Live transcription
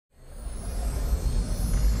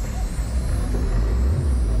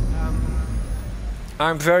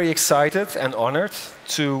I'm very excited and honored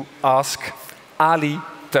to ask Ali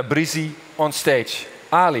Tabrizi on stage.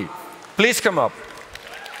 Ali, please come up.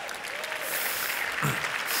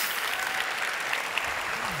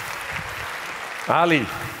 Ali,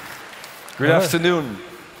 good afternoon.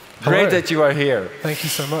 Great that you are here. Thank you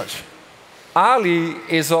so much. Ali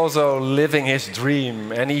is also living his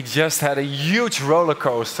dream, and he just had a huge roller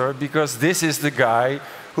coaster because this is the guy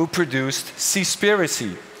who produced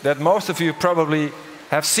Seaspiracy, that most of you probably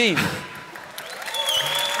have seen. Oh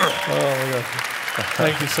my God.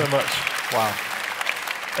 Thank you so much. Wow.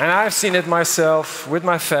 And I've seen it myself with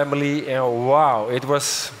my family, and wow, it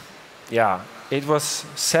was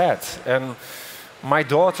sad. And my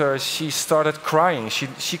daughter, she started crying.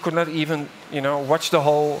 She could not even, watch the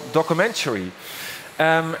whole documentary.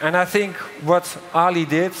 And I think what Ali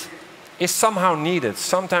did is somehow needed.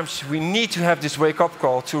 Sometimes we need to have this wake-up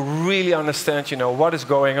call to really understand, what is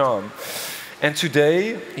going on. And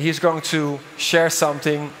today, he's going to share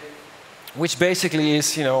something which basically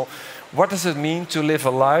is, what does it mean to live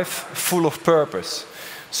a life full of purpose?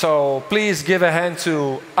 So please give a hand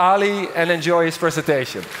to Ali and enjoy his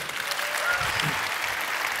presentation.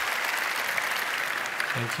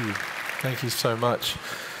 Thank you. Thank you so much.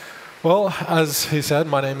 Well, as he said,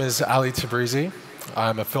 my name is Ali Tabrizi.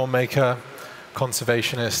 I'm a filmmaker,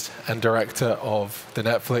 conservationist, and director of the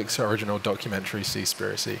Netflix original documentary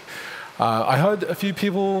Seaspiracy. I heard a few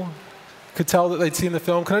people could tell that they'd seen the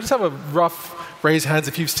film. Can I just have a rough raise hands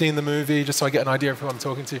if you've seen the movie, just so I get an idea of who I'm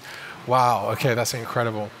talking to? Wow, okay, that's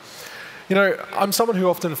incredible. I'm someone who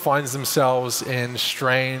often finds themselves in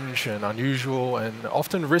strange and unusual and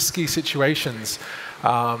often risky situations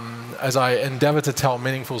as I endeavor to tell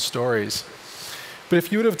meaningful stories. But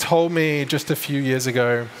if you would have told me just a few years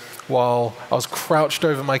ago, while I was crouched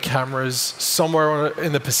over my cameras somewhere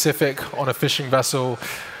in the Pacific on a fishing vessel,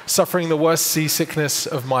 suffering the worst seasickness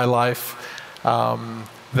of my life,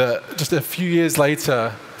 that just a few years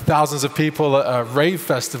later, thousands of people at a rave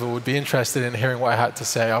festival would be interested in hearing what I had to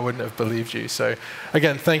say, I wouldn't have believed you. So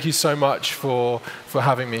again, thank you so much for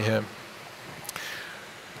having me here.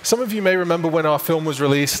 Some of you may remember when our film was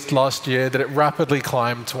released last year that it rapidly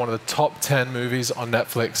climbed to one of the top 10 movies on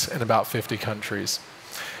Netflix in about 50 countries.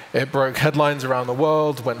 It broke headlines around the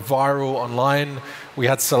world, went viral online. We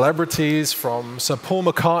had celebrities from Sir Paul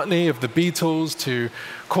McCartney of the Beatles to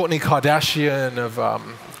Kourtney Kardashian of,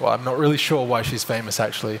 well, I'm not really sure why she's famous,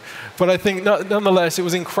 actually. But I think, nonetheless, it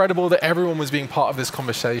was incredible that everyone was being part of this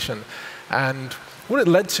conversation. And what it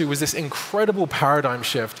led to was this incredible paradigm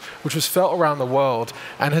shift, which was felt around the world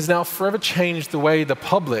and has now forever changed the way the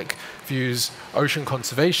public views ocean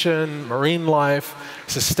conservation, marine life,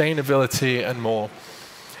 sustainability, and more.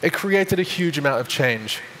 It created a huge amount of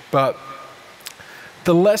change, but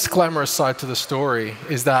the less glamorous side to the story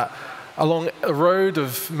is that along the road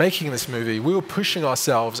of making this movie, we were pushing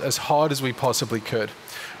ourselves as hard as we possibly could,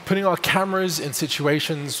 putting our cameras in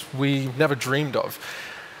situations we never dreamed of,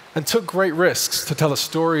 and took great risks to tell a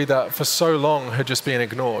story that for so long had just been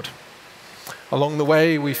ignored. Along the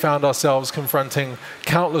way, we found ourselves confronting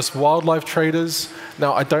countless wildlife traders.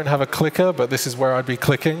 Now, I don't have a clicker, but this is where I'd be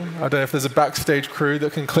clicking. I don't know if there's a backstage crew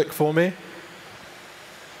that can click for me.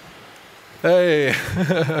 Hey.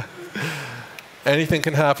 Anything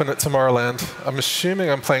can happen at Tomorrowland. I'm assuming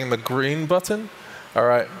I'm playing the green button. All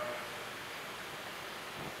right.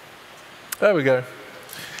 There we go.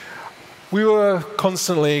 We were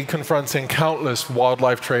constantly confronting countless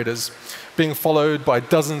wildlife traders, being followed by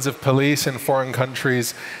dozens of police in foreign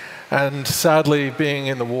countries, and sadly being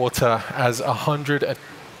in the water as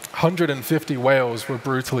 150 whales were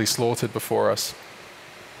brutally slaughtered before us.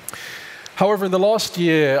 However, in the last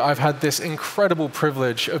year, I've had this incredible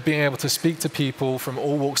privilege of being able to speak to people from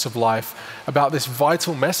all walks of life about this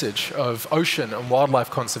vital message of ocean and wildlife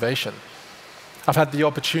conservation. I've had the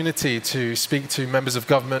opportunity to speak to members of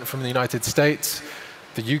government from the United States,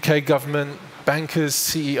 the UK government, bankers,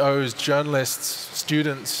 CEOs, journalists,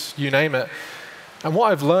 students, you name it. And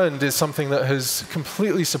what I've learned is something that has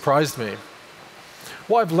completely surprised me.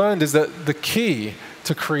 What I've learned is that the key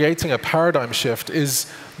to creating a paradigm shift is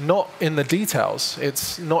not in the details.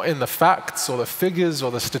 It's not in the facts or the figures or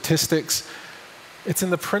the statistics. It's in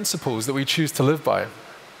the principles that we choose to live by.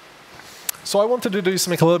 So I wanted to do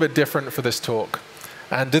something a little bit different for this talk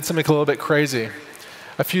and did something a little bit crazy.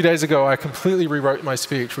 A few days ago, I completely rewrote my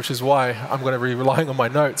speech, which is why I'm going to be relying on my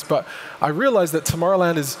notes. But I realized that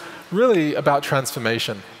Tomorrowland is really about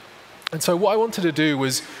transformation. And so what I wanted to do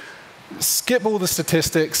was skip all the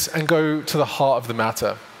statistics and go to the heart of the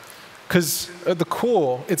matter. Because at the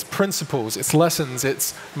core, it's principles, it's lessons,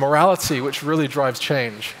 it's morality which really drives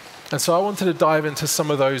change. And so I wanted to dive into some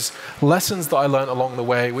of those lessons that I learned along the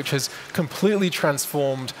way, which has completely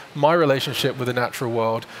transformed my relationship with the natural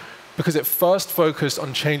world, because it first focused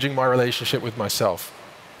on changing my relationship with myself.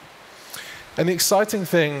 And the exciting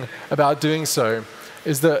thing about doing so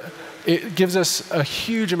is that it gives us a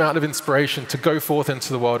huge amount of inspiration to go forth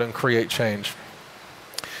into the world and create change.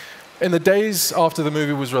 In the days after the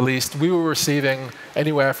movie was released, we were receiving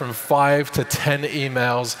anywhere from 5 to 10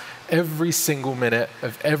 emails every single minute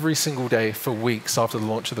of every single day for weeks after the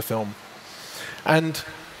launch of the film. And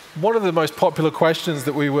one of the most popular questions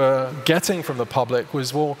that we were getting from the public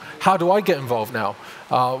was, well, how do I get involved now?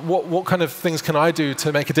 What kind of things can I do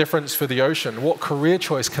to make a difference for the ocean? What career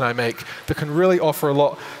choice can I make that can really offer a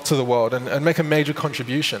lot to the world and make a major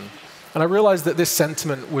contribution? And I realized that this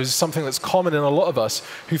sentiment was something that's common in a lot of us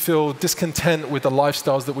who feel discontent with the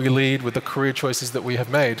lifestyles that we lead, with the career choices that we have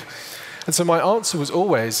made. And so my answer was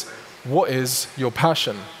always, what is your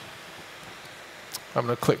passion? I'm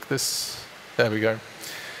going to click this. There we go.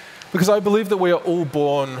 Because I believe that we are all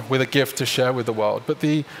born with a gift to share with the world, but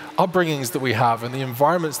the upbringings that we have and the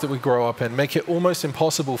environments that we grow up in make it almost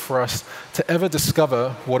impossible for us to ever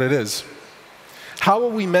discover what it is. How are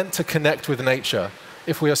we meant to connect with nature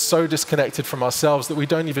if we are so disconnected from ourselves that we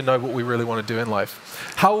don't even know what we really want to do in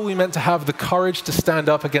life? How are we meant to have the courage to stand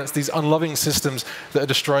up against these unloving systems that are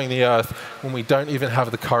destroying the earth when we don't even have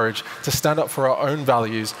the courage to stand up for our own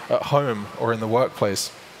values at home or in the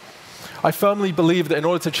workplace? I firmly believe that in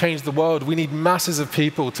order to change the world, we need masses of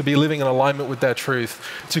people to be living in alignment with their truth,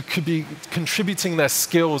 to be contributing their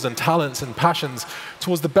skills and talents and passions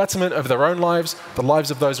towards the betterment of their own lives, the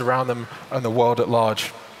lives of those around them, and the world at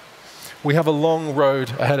large. We have a long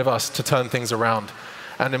road ahead of us to turn things around.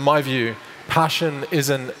 And in my view, passion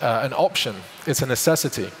isn't an option, it's a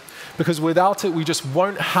necessity. Because without it, we just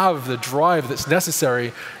won't have the drive that's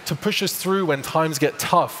necessary to push us through when times get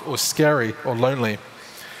tough or scary or lonely.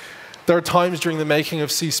 There are times during the making of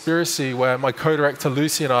Seaspiracy where my co-director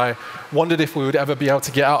Lucy and I wondered if we would ever be able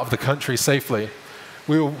to get out of the country safely.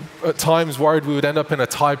 We were at times worried we would end up in a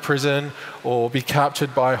Thai prison or be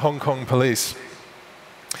captured by Hong Kong police.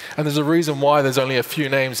 And there's a reason why there's only a few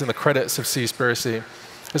names in the credits of Seaspiracy.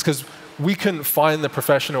 It's because we couldn't find the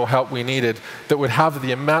professional help we needed that would have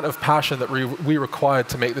the amount of passion that we required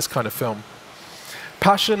to make this kind of film.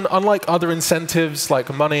 Passion, unlike other incentives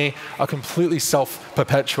like money, are completely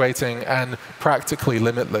self-perpetuating and practically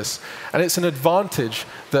limitless. And it's an advantage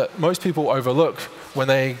that most people overlook when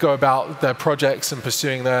they go about their projects and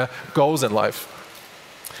pursuing their goals in life.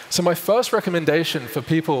 So my first recommendation for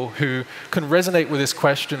people who can resonate with this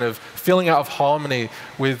question of feeling out of harmony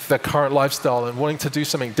with their current lifestyle and wanting to do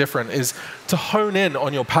something different is to hone in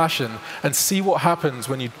on your passion and see what happens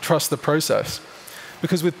when you trust the process.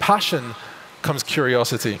 Because with passion comes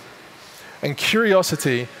curiosity. And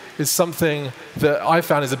curiosity is something that I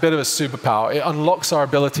found is a bit of a superpower. It unlocks our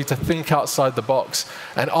ability to think outside the box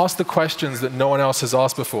and ask the questions that no one else has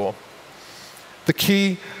asked before. The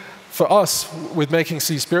key for us with making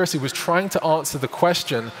Seaspiracy was trying to answer the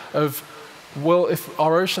question of, well, if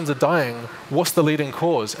our oceans are dying, what's the leading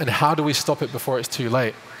cause and how do we stop it before it's too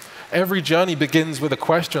late? Every journey begins with a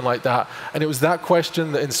question like that, and it was that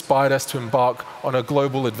question that inspired us to embark on a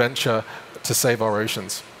global adventure to save our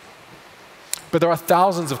oceans. But there are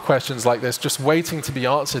thousands of questions like this just waiting to be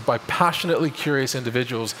answered by passionately curious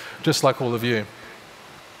individuals just like all of you.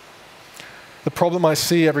 The problem I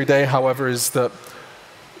see every day, however, is that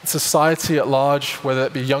society at large, whether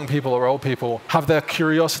it be young people or old people, have their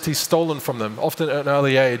curiosity stolen from them, often at an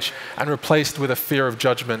early age, and replaced with a fear of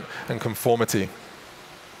judgment and conformity.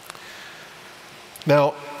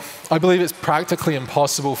 Now, I believe it's practically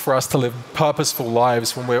impossible for us to live purposeful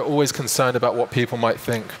lives when we're always concerned about what people might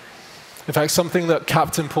think. In fact, something that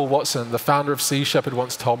Captain Paul Watson, the founder of Sea Shepherd,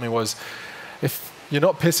 once told me was, if you're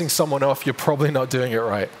not pissing someone off, you're probably not doing it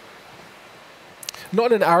right.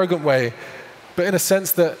 Not in an arrogant way, but in a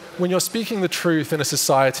sense that when you're speaking the truth in a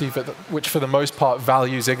society which for the most part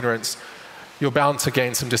values ignorance, you're bound to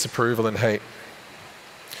gain some disapproval and hate.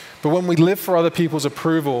 But when we live for other people's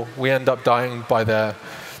approval, we end up dying by their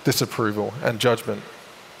disapproval and judgment.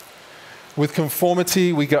 With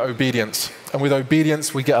conformity, we get obedience. And with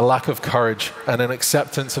obedience, we get a lack of courage and an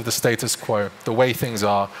acceptance of the status quo, the way things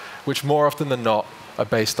are, which more often than not are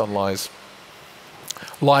based on lies.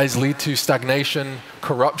 Lies lead to stagnation,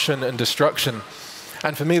 corruption, and destruction.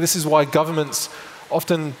 And for me, this is why governments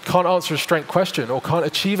often can't answer a straight question or can't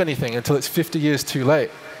achieve anything until it's 50 years too late.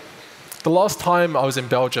 The last time I was in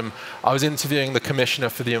Belgium, I was interviewing the Commissioner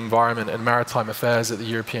for the Environment and Maritime Affairs at the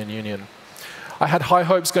European Union. I had high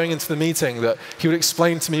hopes going into the meeting that he would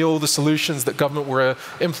explain to me all the solutions that government were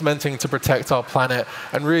implementing to protect our planet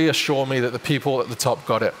and reassure me that the people at the top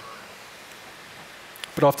got it.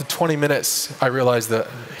 But after 20 minutes, I realized that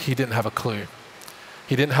he didn't have a clue.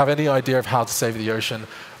 He didn't have any idea of how to save the ocean,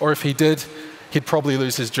 or if he did, he'd probably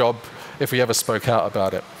lose his job if he ever spoke out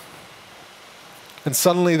about it. And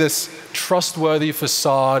suddenly this trustworthy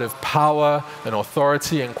facade of power and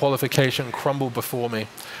authority and qualification crumbled before me.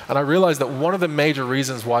 And I realized that one of the major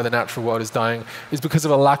reasons why the natural world is dying is because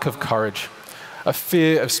of a lack of courage, a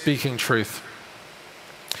fear of speaking truth.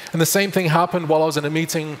 And the same thing happened while I was in a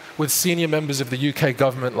meeting with senior members of the UK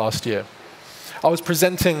government last year. I was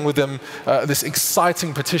presenting with them this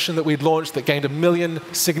exciting petition that we'd launched that gained 1 million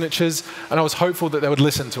signatures, and I was hopeful that they would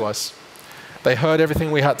listen to us. They heard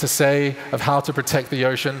everything we had to say of how to protect the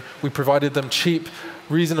ocean. We provided them cheap,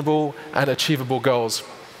 reasonable, and achievable goals.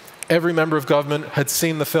 Every member of government had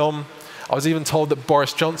seen the film. I was even told that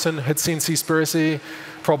Boris Johnson had seen Seaspiracy,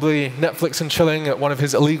 probably Netflix and chilling at one of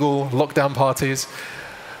his illegal lockdown parties.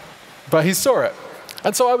 But he saw it.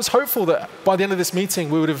 And so I was hopeful that by the end of this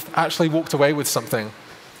meeting, we would have actually walked away with something.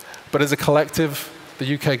 But as a collective,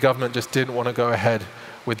 the UK government just didn't want to go ahead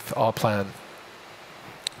with our plan.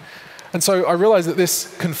 And so I realized that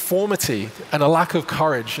this conformity and a lack of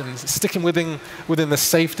courage and sticking within the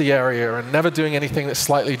safety area and never doing anything that's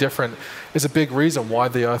slightly different is a big reason why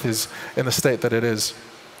the Earth is in the state that it is.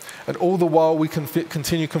 And all the while we can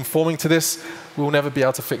continue conforming to this, we will never be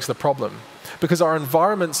able to fix the problem. Because our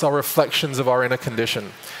environments are reflections of our inner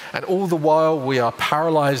condition. And all the while we are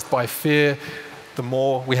paralyzed by fear, the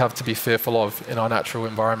more we have to be fearful of in our natural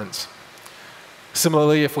environments.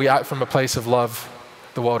 Similarly, if we act from a place of love,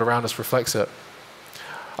 the world around us reflects it.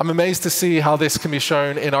 I'm amazed to see how this can be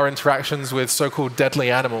shown in our interactions with so-called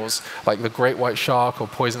deadly animals, like the great white shark or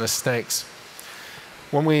poisonous snakes.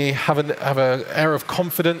 When we have an air of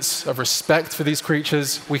confidence, of respect for these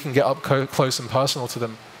creatures, we can get up close and personal to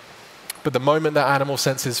them. But the moment that animal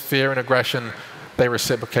senses fear and aggression, they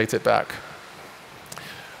reciprocate it back,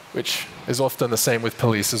 which is often the same with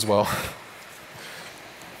police as well.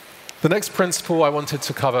 The next principle I wanted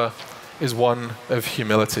to cover is one of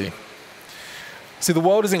humility. See, the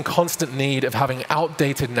world is in constant need of having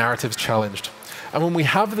outdated narratives challenged. And when we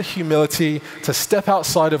have the humility to step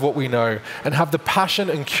outside of what we know and have the passion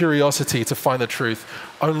and curiosity to find the truth,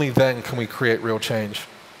 only then can we create real change.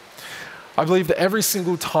 I believe that every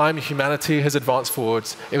single time humanity has advanced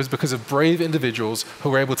forwards, it was because of brave individuals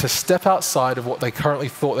who were able to step outside of what they currently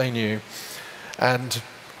thought they knew and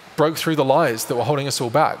broke through the lies that were holding us all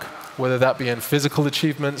back, whether that be in physical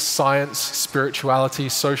achievements, science, spirituality,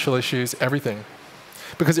 social issues, everything.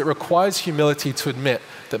 Because it requires humility to admit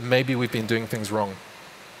that maybe we've been doing things wrong.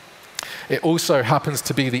 It also happens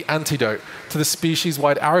to be the antidote to the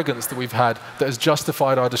species-wide arrogance that we've had that has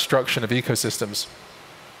justified our destruction of ecosystems.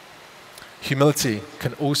 Humility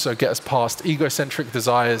can also get us past egocentric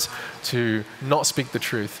desires to not speak the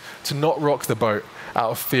truth, to not rock the boat out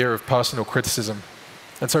of fear of personal criticism.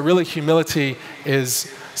 And so really humility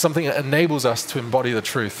is something that enables us to embody the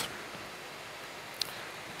truth.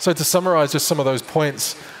 So to summarize just some of those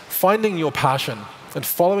points, finding your passion and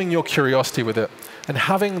following your curiosity with it, and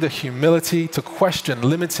having the humility to question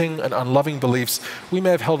limiting and unloving beliefs we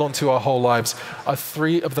may have held on to our whole lives are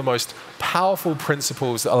three of the most powerful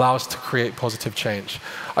principles that allow us to create positive change.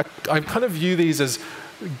 I kind of view these as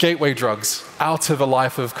gateway drugs out of a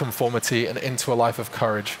life of conformity and into a life of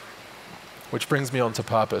courage, which brings me on to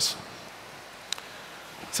purpose.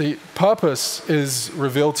 See, purpose is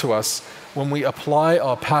revealed to us when we apply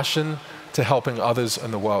our passion to helping others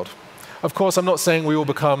in the world. Of course, I'm not saying we will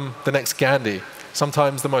become the next Gandhi.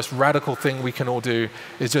 Sometimes the most radical thing we can all do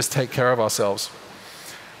is just take care of ourselves.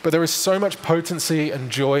 But there is so much potency and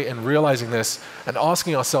joy in realizing this and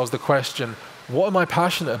asking ourselves the question, what am I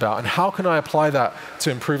passionate about and how can I apply that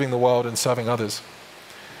to improving the world and serving others?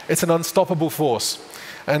 It's an unstoppable force.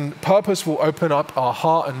 And purpose will open up our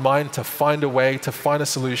heart and mind to find a way, to find a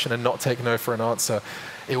solution and not take no for an answer.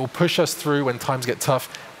 It will push us through when times get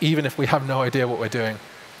tough, even if we have no idea what we're doing.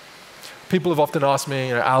 People have often asked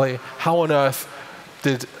me, Ali, how on earth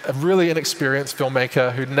did a really inexperienced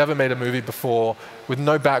filmmaker who'd never made a movie before, with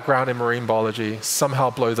no background in marine biology, somehow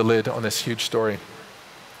blow the lid on this huge story?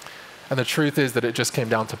 And the truth is that it just came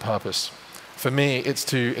down to purpose. For me, it's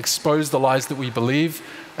to expose the lies that we believe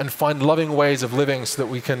and find loving ways of living so that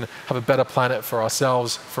we can have a better planet for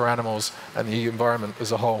ourselves, for animals, and the environment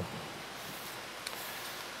as a whole.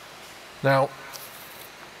 Now,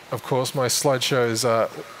 of course, my slideshow is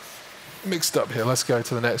mixed up here. Let's go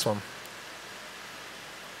to the next one.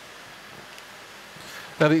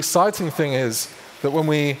 Now, the exciting thing is that when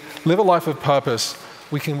we live a life of purpose,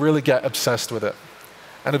 we can really get obsessed with it.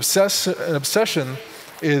 And obsession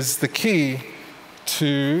is the key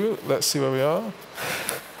to, let's see where we are.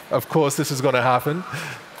 Of course, this is going to happen.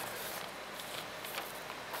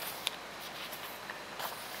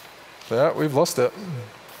 Yeah, we've lost it.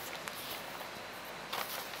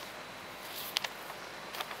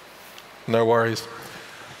 No worries.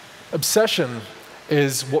 Obsession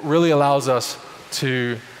is what really allows us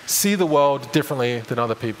to see the world differently than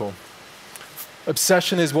other people.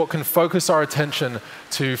 Obsession is what can focus our attention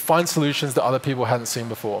to find solutions that other people hadn't seen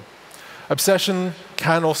before. Obsession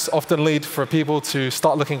can often lead for people to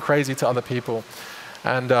start looking crazy to other people.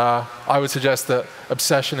 And I would suggest that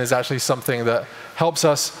obsession is actually something that helps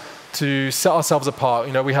us to set ourselves apart.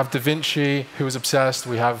 You know, we have Da Vinci, who was obsessed.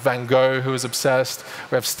 We have Van Gogh, who was obsessed.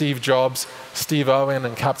 We have Steve Jobs, Steve Irwin,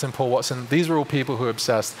 and Captain Paul Watson. These are all people who are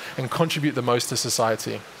obsessed and contribute the most to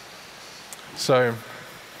society. So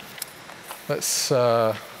let's...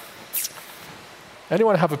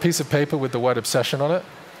 anyone have a piece of paper with the word obsession on it?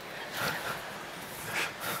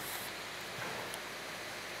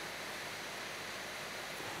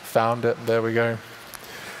 Found it. There we go.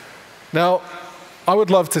 Now, I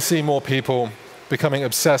would love to see more people becoming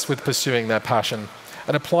obsessed with pursuing their passion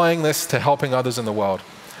and applying this to helping others in the world.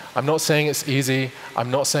 I'm not saying it's easy.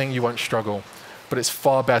 I'm not saying you won't struggle, but it's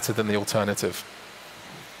far better than the alternative.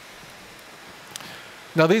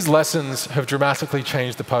 Now, these lessons have dramatically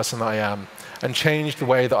changed the person that I am and changed the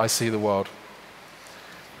way that I see the world.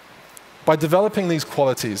 By developing these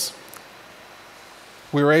qualities,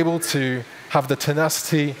 we were able to have the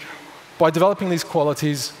tenacity. By developing these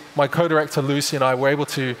qualities, my co-director Lucy and I were able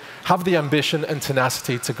to have the ambition and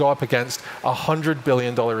tenacity to go up against a $100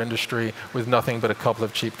 billion industry with nothing but a couple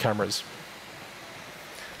of cheap cameras.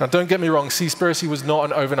 Now, don't get me wrong, Seaspiracy was not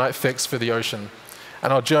an overnight fix for the ocean,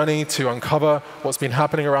 and our journey to uncover what's been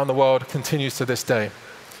happening around the world continues to this day.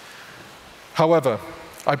 However,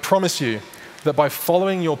 I promise you that by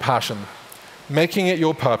following your passion, making it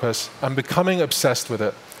your purpose, and becoming obsessed with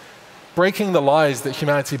it, breaking the lies that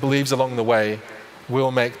humanity believes along the way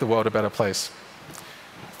will make the world a better place.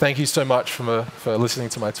 Thank you so much for listening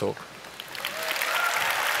to my talk.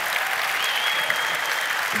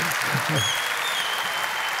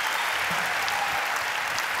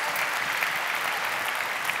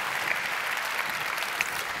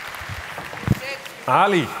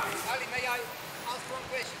 Ali. Ali, may I ask one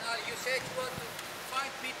question? Ali, you said you want to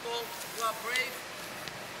find people who are brave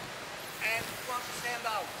and want to stand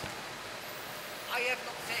out. I have an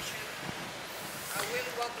obsession. I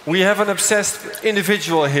really want to... We have an obsessed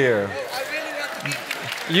individual here. Oh, I really want to meet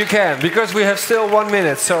you. You can, because we have still 1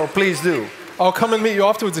 minute, so please do. I'll come and meet you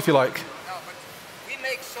afterwards if you like. No, but we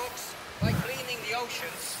make socks by cleaning the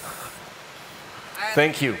oceans. And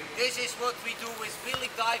Thank you. This is what we do with really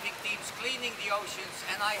diving teams, cleaning the oceans,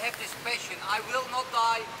 and I have this passion. I will not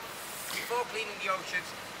die before cleaning the oceans.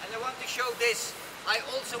 And I want to show this. I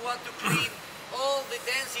also want to clean all the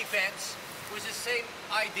dance events with the same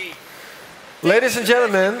ID. Ladies and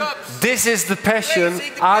gentlemen, this is the passion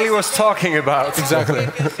Ali was talking about. Exactly.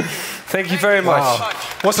 Thank you very much. Wow.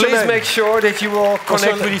 What's your Please name? make sure that you all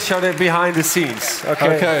connect your with each other behind the scenes.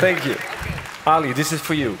 Okay? Okay. Thank you. Ali, this is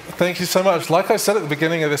for you. Thank you so much. Like I said at the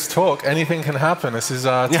beginning of this talk, anything can happen. This is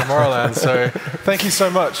Tomorrowland, so thank you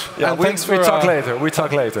so much. Yeah, and we thanks for talk later. We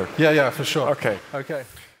talk later. Yeah, for sure. Okay. Okay.